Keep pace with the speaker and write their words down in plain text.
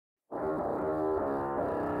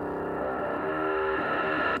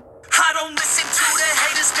don't listen to the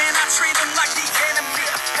haters, man, I treat them like the enemy.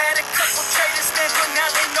 Had a couple traitors, man, but now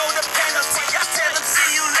they know the penalty. I tell them, see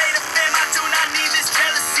you later, fam, I do not need this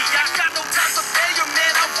jealousy. I got no time for failure,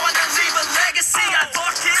 man, I wanna leave a legacy. I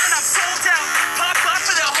locked in, I'm sold out, pop up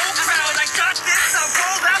for the whole crowd. I got this, I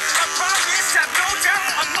roll out, I promise, have no doubt.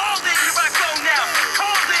 I'm all in, here I go now,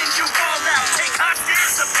 call in, you fall out. Take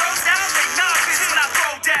hostage, the pros down, they novice when I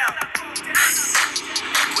throw down.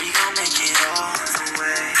 We gon' make it all the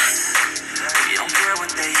way. We don't care what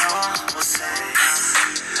they all will say.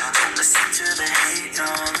 Don't listen to the hate,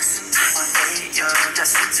 don't listen to my fate, yo.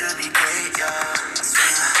 Destined to be great, yo.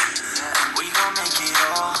 We gon' make it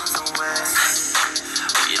all the way.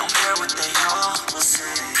 We don't care what they all will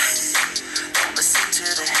say. Don't listen to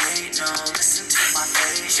the hate, don't listen to my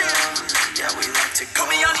fate, yo. Yeah, we like to go Put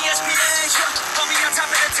me on the hard. ESPN, put me on top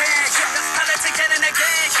of the tank. I let it get in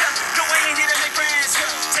again. No, I ain't here to make friends.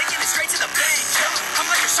 Taking it straight to the bank. I'm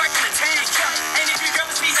like a shark in a tank. And if your girl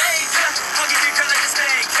misbehave, I'll give your girl like a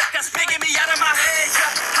snake. That's picking me out of my head.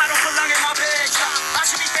 I don't belong in my bed. I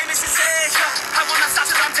should be famous instead. I wanna stop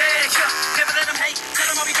till I'm dead. Never let them hate. Tell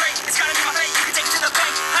them I'll be great. It's gotta be my fate. You can take it to the bank.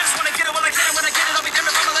 I just wanna get it while I can. When I get it, I'll be damned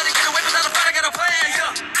if I'ma let it get away. Without a fight, I got a plan.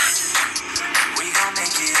 We gon'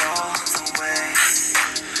 make it all the way.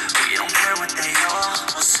 We don't care what they all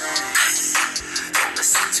will say. Don't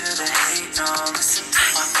listen to the hate, don't listen to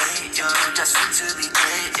my fate, yo. Destined to be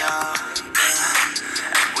great, yo.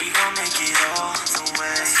 And we gon' make it all the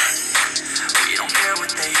way. We don't care what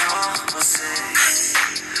they all will say.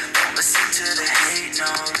 Don't listen to the hate,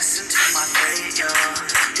 don't listen to my fate, yo.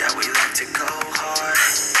 Yeah, we like to go hard.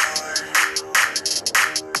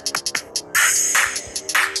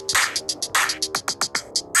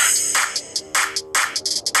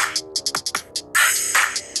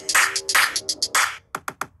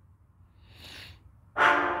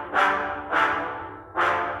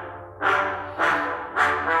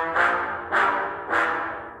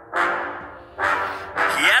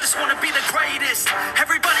 Yeah, I just wanna be the greatest.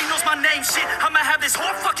 Everybody knows my name, shit. I'ma have this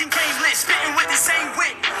whole fucking game list, spitting with the same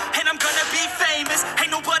wit. And I'm gonna be famous.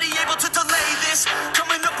 Ain't nobody able to delay this.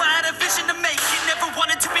 Coming up, I had a vision to make it. Never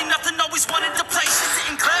wanted to be nothing, always wanted to play shit. Sit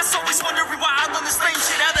in class, always wondering why I learn this lame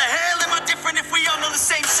shit. How the hell am I different if we all know the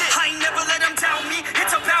same shit? I ain't never let them doubt me.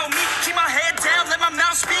 It's about me. Keep my head down, let my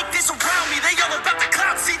mouth speak. This around me, they all about the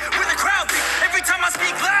clout. See where the crowd be. Every time I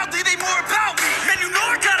speak loudly, they more about me. Man, you know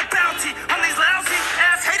I got a bounty on these lousy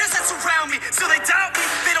ass haters that surround me. Still they doubt me,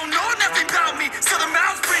 they don't know nothing about me. Still the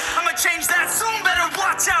mouths breathe, I'ma change that soon. Better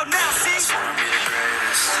watch out now, see? I just wanna be the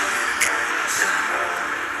greatest.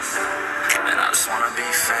 And I just wanna be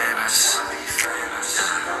famous.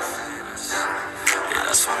 Yeah,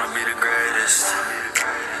 I just wanna be the greatest.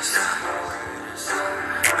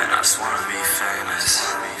 And I just wanna be famous.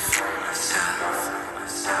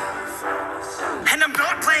 And I'm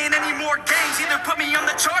not playing any more games. Either put me on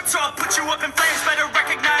the charts or I'll put you up in flames. Better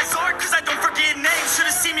recognize art, cause I don't forget names.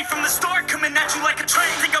 Should've seen me from the start, coming at you like a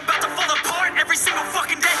train. Think I'm about to fall apart every single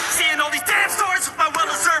fucking day. Seeing all these damn stars with my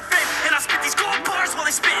well-deserved fame. And I spit these gold bars while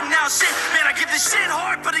they spitting out shit. Man, I give this shit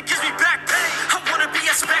hard, but it gives me back pain. I wanna be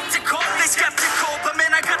a spectacle, they skeptical. But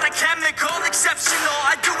man, I got the chemical, exceptional.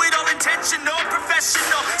 I do it all intentional,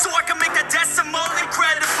 professional. So I can make a decimal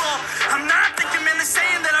incredible. I'm not thinking, man, they're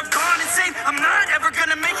saying that I've gone insane. I'm not ever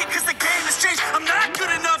gonna make it cause the game has changed. I'm not good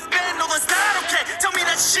enough, man, no that's not okay. Tell me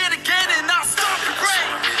that shit again and I'll stop and pray.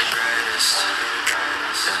 I just wanna be the greatest.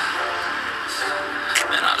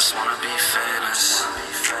 And I just wanna be famous.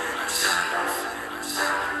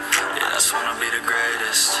 Yeah, I just wanna be the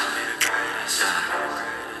greatest.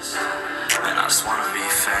 And I just wanna be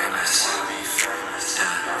famous.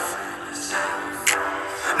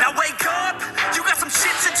 Now wake up, you got some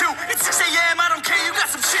shit to do. It's 6 a.m., I don't care, you got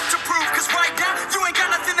some shit to prove. Cause right now, you ain't got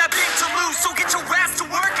nothing that big to lose. So get your ass to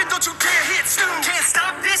work and don't you dare hit snooze. Can't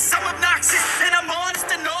stop this, I'm obnoxious. And I'm honest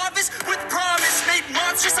and novice with promise. Made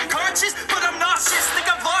monstrous, I'm conscious, but I'm nauseous. Think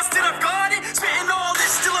I've lost it, I've got it. Spitting all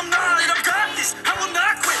this, still I'm not it. I've got this, I will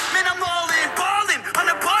not quit. Man, I'm all in, ballin', on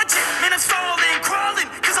a budget. Man, I'm stalling, crawling,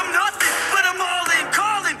 cause I'm nothing. But I'm all in,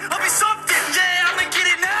 calling, I'll be something. Yeah, I'ma get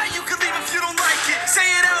it now, you can leave if you don't like it. Say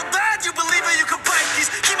it out loud, you believe it, you can fight this.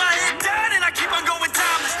 Keep my head down and I keep on going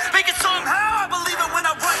timeless. Make it somehow, I believe it when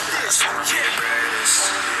I write this. I just wanna be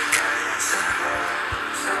the greatest.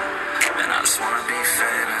 And I just wanna be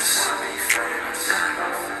famous.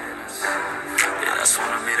 Yeah, I just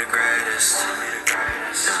wanna be the greatest.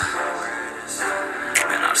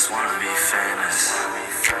 And I just wanna be famous.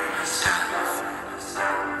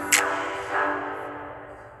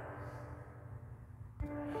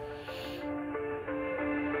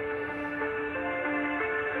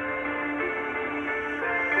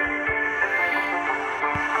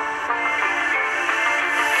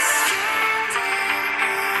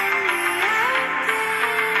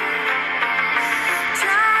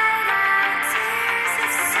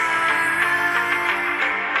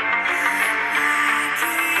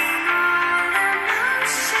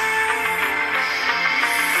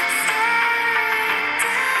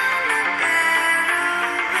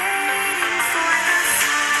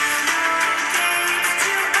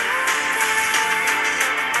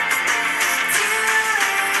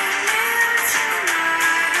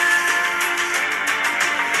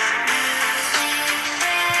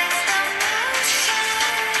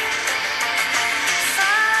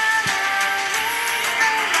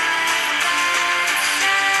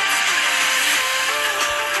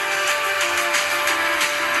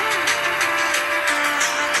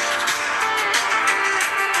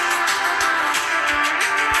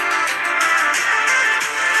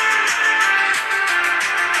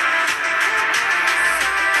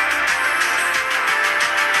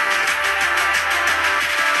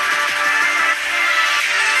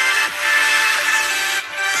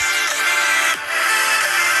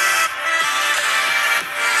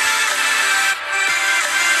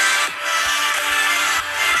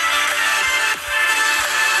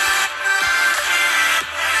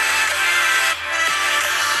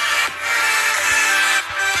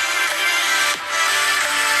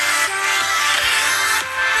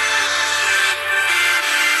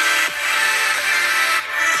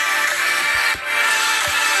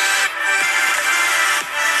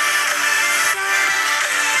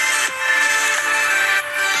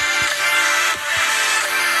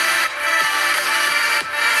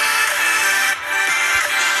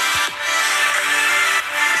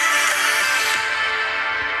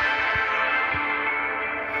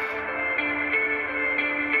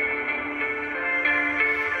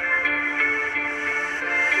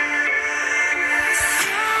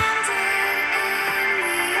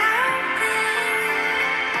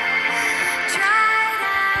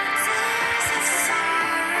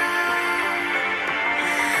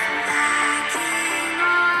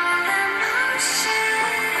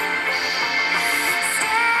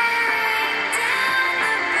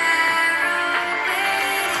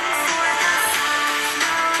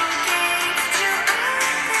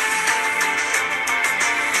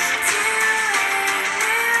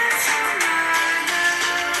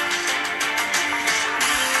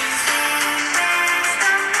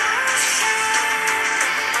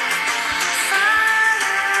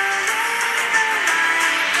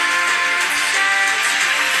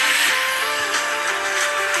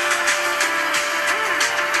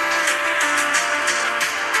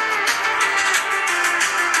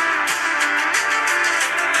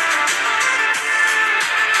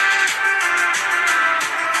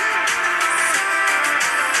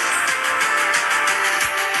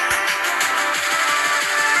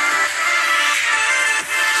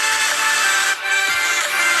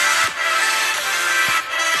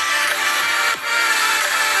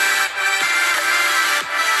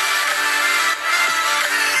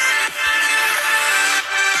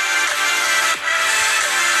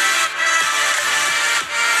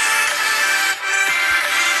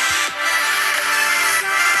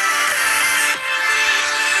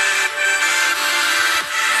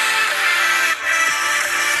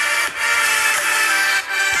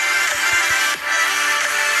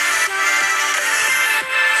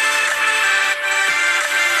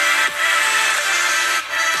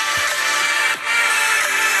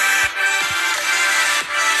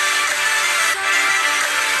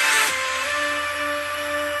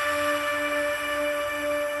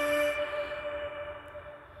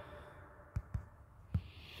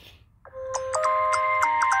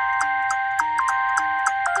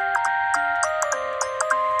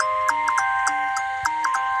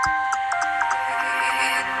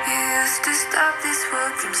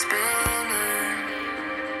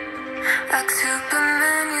 Like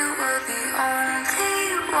Superman, you were the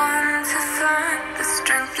only one to find the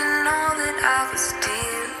strength in all that I was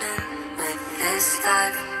dealing with. This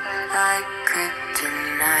life like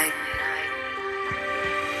kryptonite.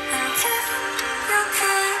 And if you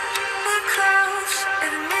keep me close,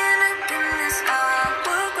 every minute in this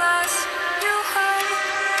hourglass, you hold.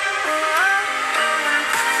 Oh, oh, oh,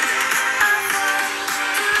 I want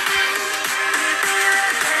to be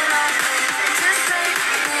there, and I live to save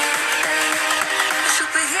me, a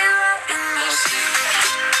superhero in your sleep.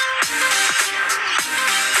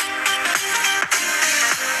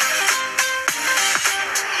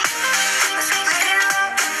 A superhero.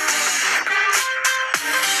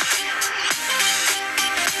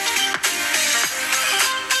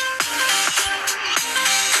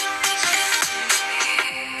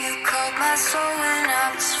 You called my soul when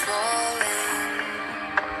I was falling.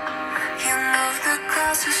 You moved the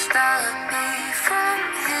clouds to stop me from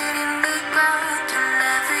hitting the ground. And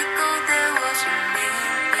every goal there was a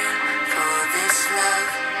meaning. For this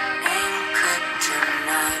love ain't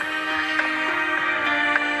kryptonite.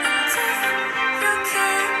 And if you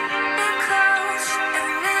keep me close,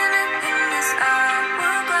 every minute in this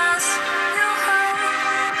hourglass, you hold.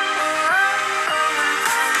 Oh, oh, oh,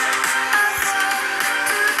 I want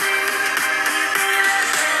to be there,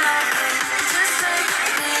 and I live to save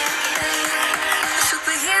me, a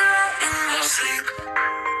superhero in your sleep.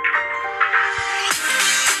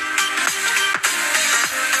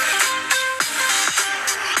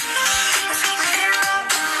 A superhero.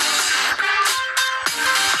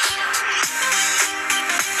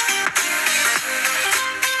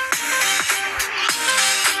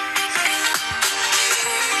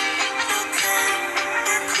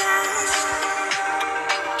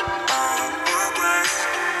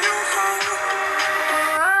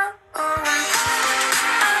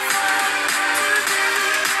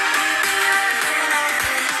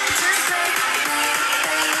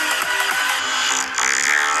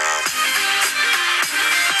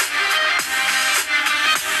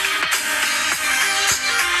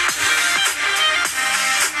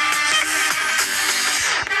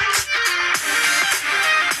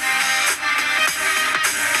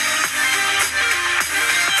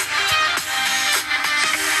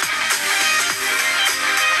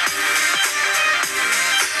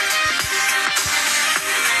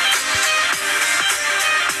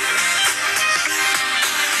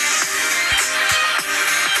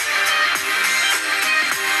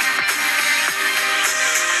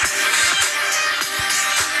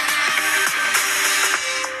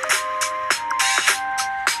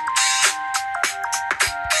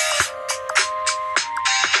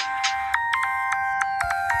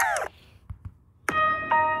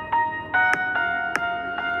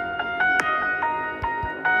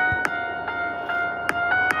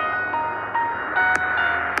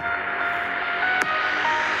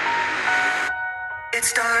 It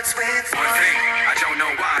starts with One thing, I don't know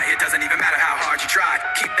why. It doesn't even matter how hard you try.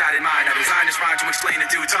 Keep that in mind. I designed this rhyme to explain in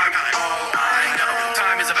due time. All I know,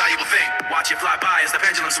 time is a valuable thing. Watch it fly by as the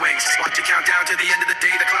pendulum swings. Watch it count down to the end of the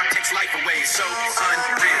day. The clock takes life away. So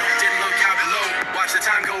unreal. Didn't look out below. Watch the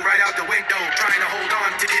time go right out the window. Trying to hold on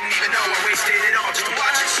to didn't even know I wasted it all just to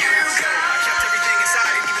watch it you go. I kept everything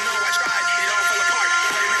inside, and even though I tried, it all fell apart.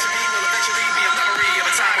 What it meant to be will eventually be a memory of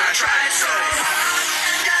a time when I tried so hard.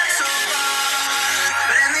 Got so far,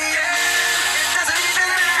 but in the end, it doesn't even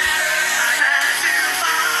matter. I had to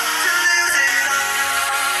fall to lose it all.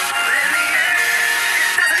 But in the end,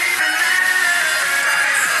 it doesn't even matter.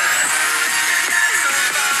 Got so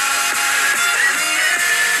far, but in the end,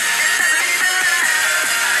 it doesn't even matter.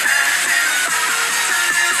 I had to fall to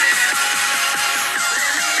lose it all. But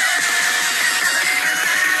in the end, it doesn't even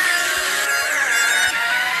matter.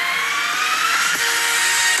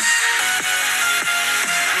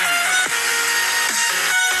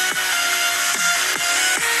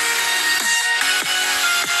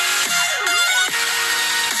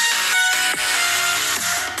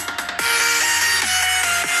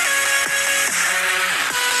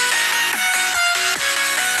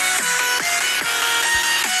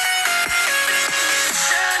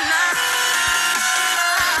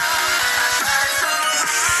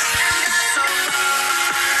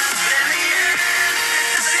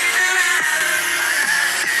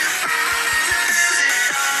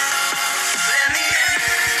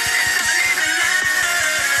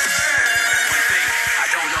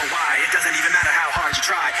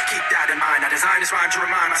 Keep that in mind. I designed this rhyme to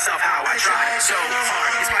remind myself how I tried so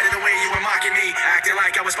hard. In spite of the way you were mocking me, acting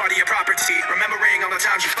like I was part of your property, remembering all the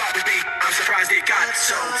times you fought with me, I'm surprised it got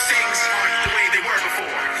so. Things aren't the way they were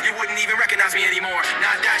before. You wouldn't even recognize me anymore.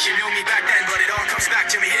 Not that you knew me back then, but it all comes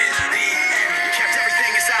back to me in the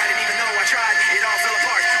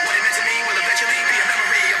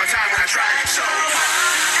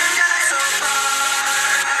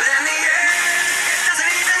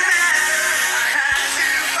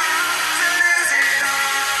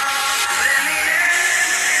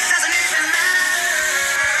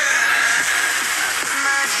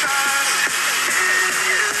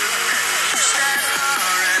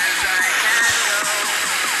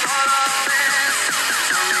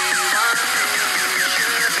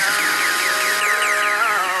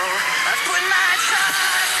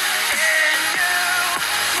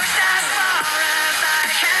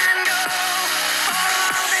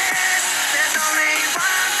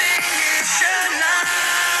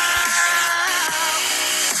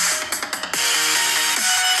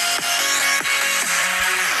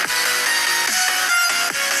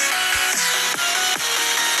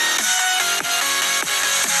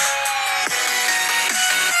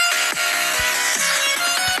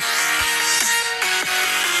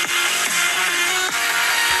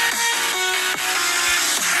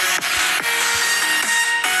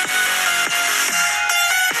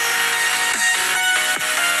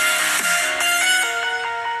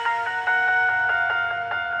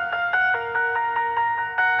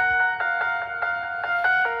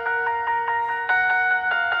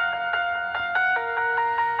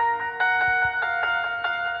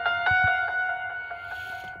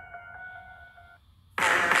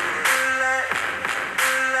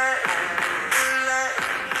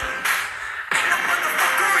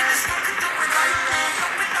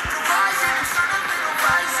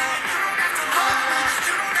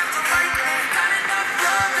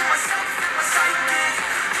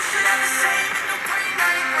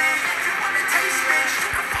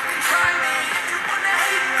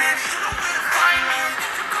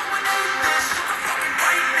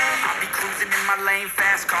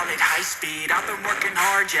high speed. I've been working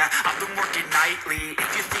hard, yeah, I've been working nightly. If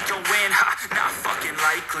you think you'll win, ha, not fucking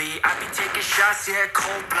likely. I be taking shots, yeah,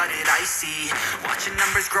 cold-blooded, icy. Watching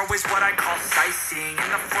numbers grow is what I call sightseeing. In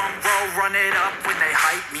the front row, run it up when they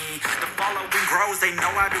hype me. The following grows, they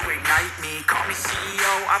know how to ignite me. Call me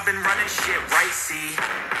CEO, I've been running shit right, see.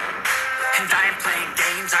 And I ain't playing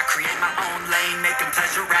games, I create my own lane, making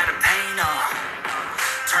pleasure out of pain,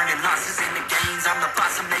 turning losses into gains, I'm the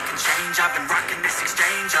boss, I'm making change. I've been rocking this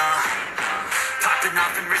exchange, popping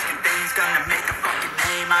off and risking things, gonna make a fucking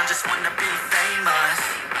name. I just wanna be famous,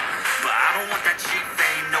 but I don't want that cheap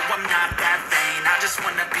fame. No, I'm not that vain, I just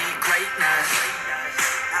wanna be greatness.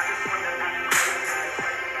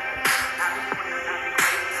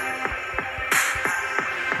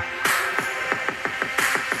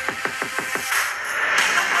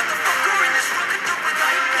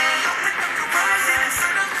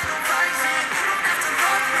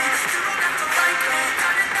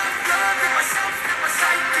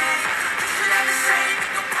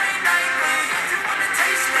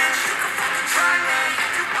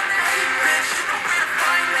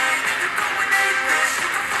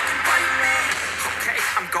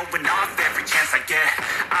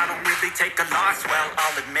 I don't really take a loss, well,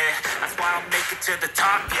 I'll admit. That's why I'll make it to the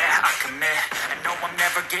top, yeah, I commit. And no, I'm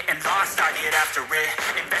never getting lost, I get after it.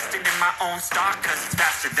 Investing in my own stock, cause it's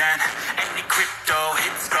faster than any crypto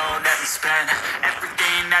hits go, let me spend.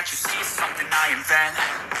 Everything that you see is something I invent,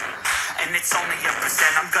 and it's only a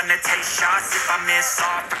percent. I'm gonna take shots, if I miss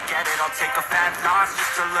all, forget it. I'll take a fat loss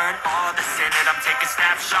just to learn all that's in it. I'm taking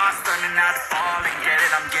snapshots, learning how to fall and get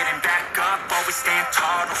it. I'm getting back up, always stand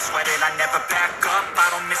tall, don't sweat it. I never back up, I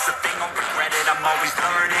don't miss a thing, I'll regret it. I'm always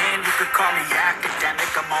learning, you could call me academic.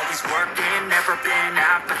 I'm always working, never been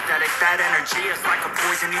apathetic. That energy is like a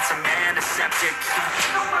poison, needs a man, a septic.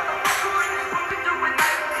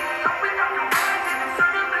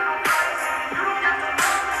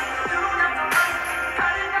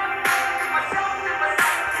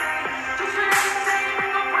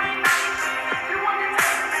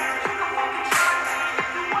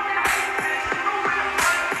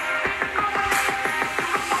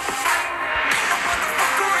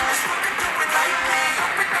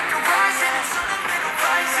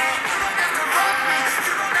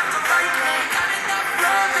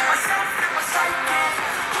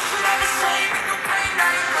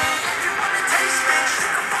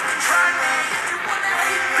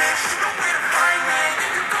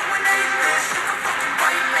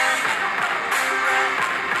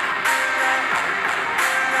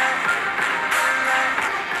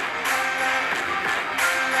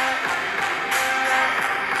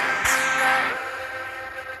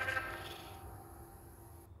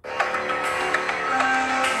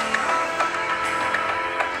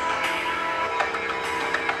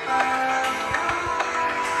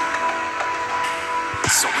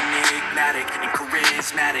 So enigmatic and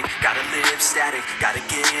charismatic, gotta live static, gotta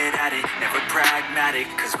get at it, never pragmatic,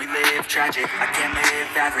 cause we live tragic. I can't live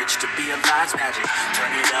average, to be alive's magic.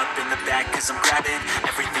 Turn it up in the back cause I'm grabbing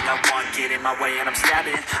everything I want, get in my way and I'm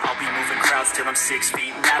stabbing. I'll be moving crowds till I'm 6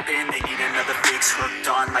 feet napping. They need another fix, hooked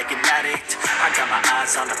on like an addict. I got my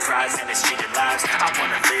eyes on the prize and it's changing lives. I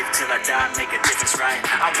wanna live till I die, make a difference right.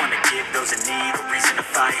 I wanna give those in need a reason to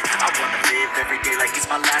fight. I wanna live every day like it's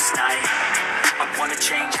my last night. I wanna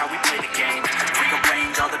change how we play the game,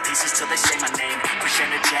 rearrange all the pieces till they say my name. Push an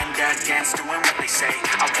agenda against doing what they say.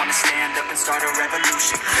 I wanna stand up and start a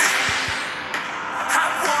revolution. I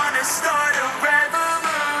wanna start a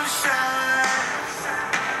revolution.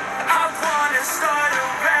 I wanna start a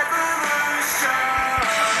revolution.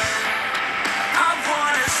 I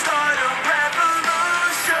wanna start a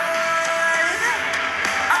revolution.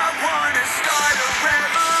 I wanna start a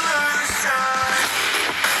revolution.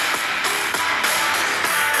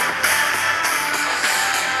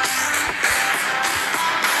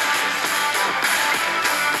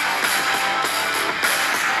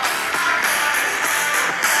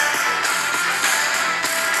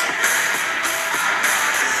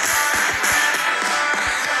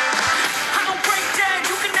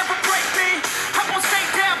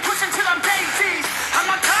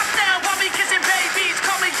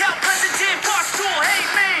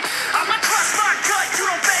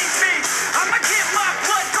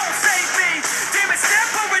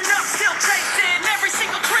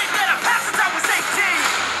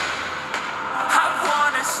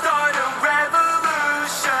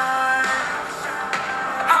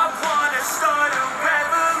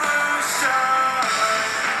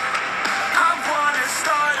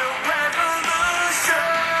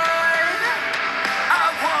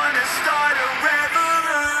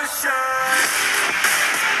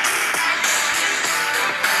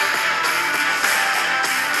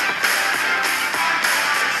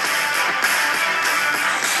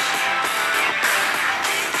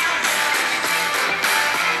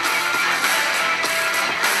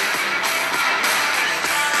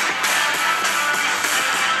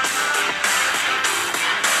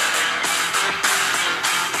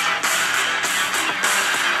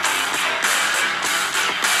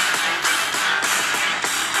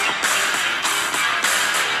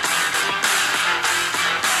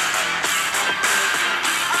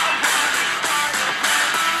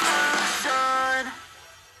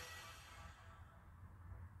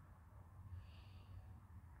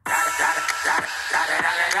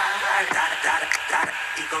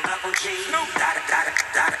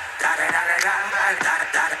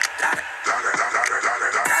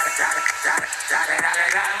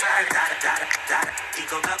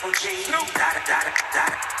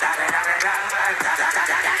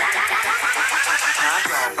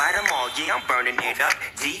 yeah, I'm burning it up.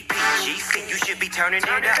 DPGC, you should be turning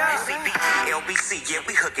it up. CBT, LBC, yeah,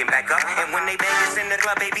 we hooking back up. And when they bang us in the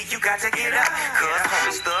club, baby, you got to get up. Cause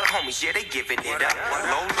homies, thug homies, yeah, they giving it up.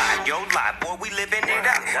 Low life, yo life, boy, we living it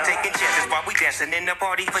up. Taking chances while we dancing in the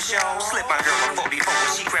party for show. Slip my girl a 44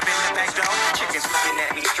 when she crept in the back door. Chickens looking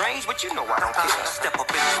at me strange, but you know I don't care. Step up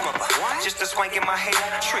in this mother, just a swank in my hair.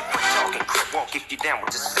 Trick, quick talking, crip walk if you down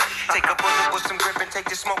with the set. Take a bullet with some grip and take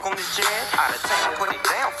the smoke on this jet. Out of town, put it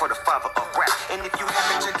down for the father of rap. And if you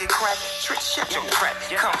happen to get cracked, trick shit your crap.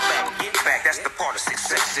 Come back, get back, that's the part of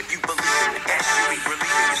success. If you believe in the S, you be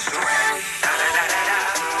relieving your stress. Da da da da da.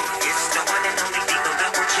 It's the one and only Deagle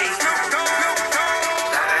Double G.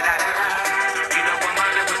 Da da da da da. You know I'm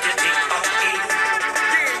running with the D.O.E.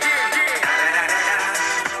 Da da da da da.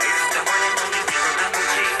 It's the one and only Deagle Double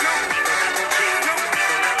G.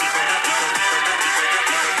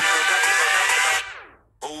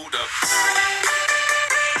 Hold up.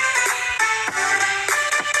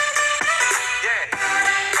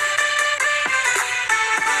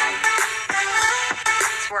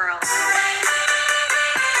 Swirl.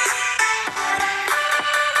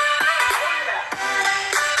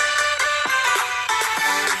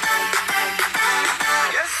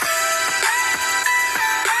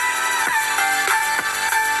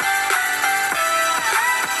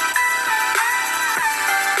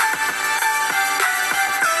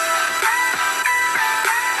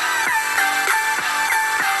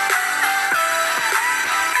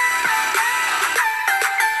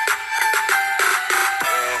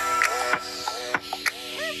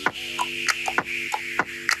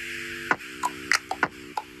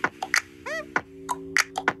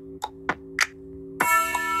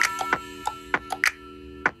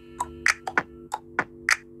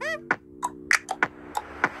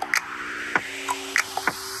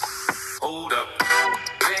 Hold up,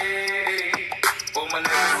 hey, for my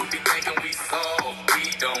niggas who be thinking we soft,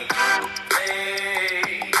 we don't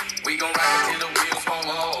play. We gon' rock it till the wheels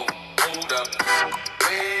fall off. Hold up,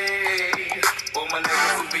 hey, for my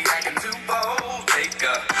niggas who be acting too bold, take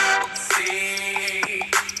a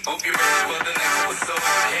seat. Hope you're ready for the next episode.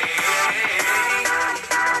 Hey.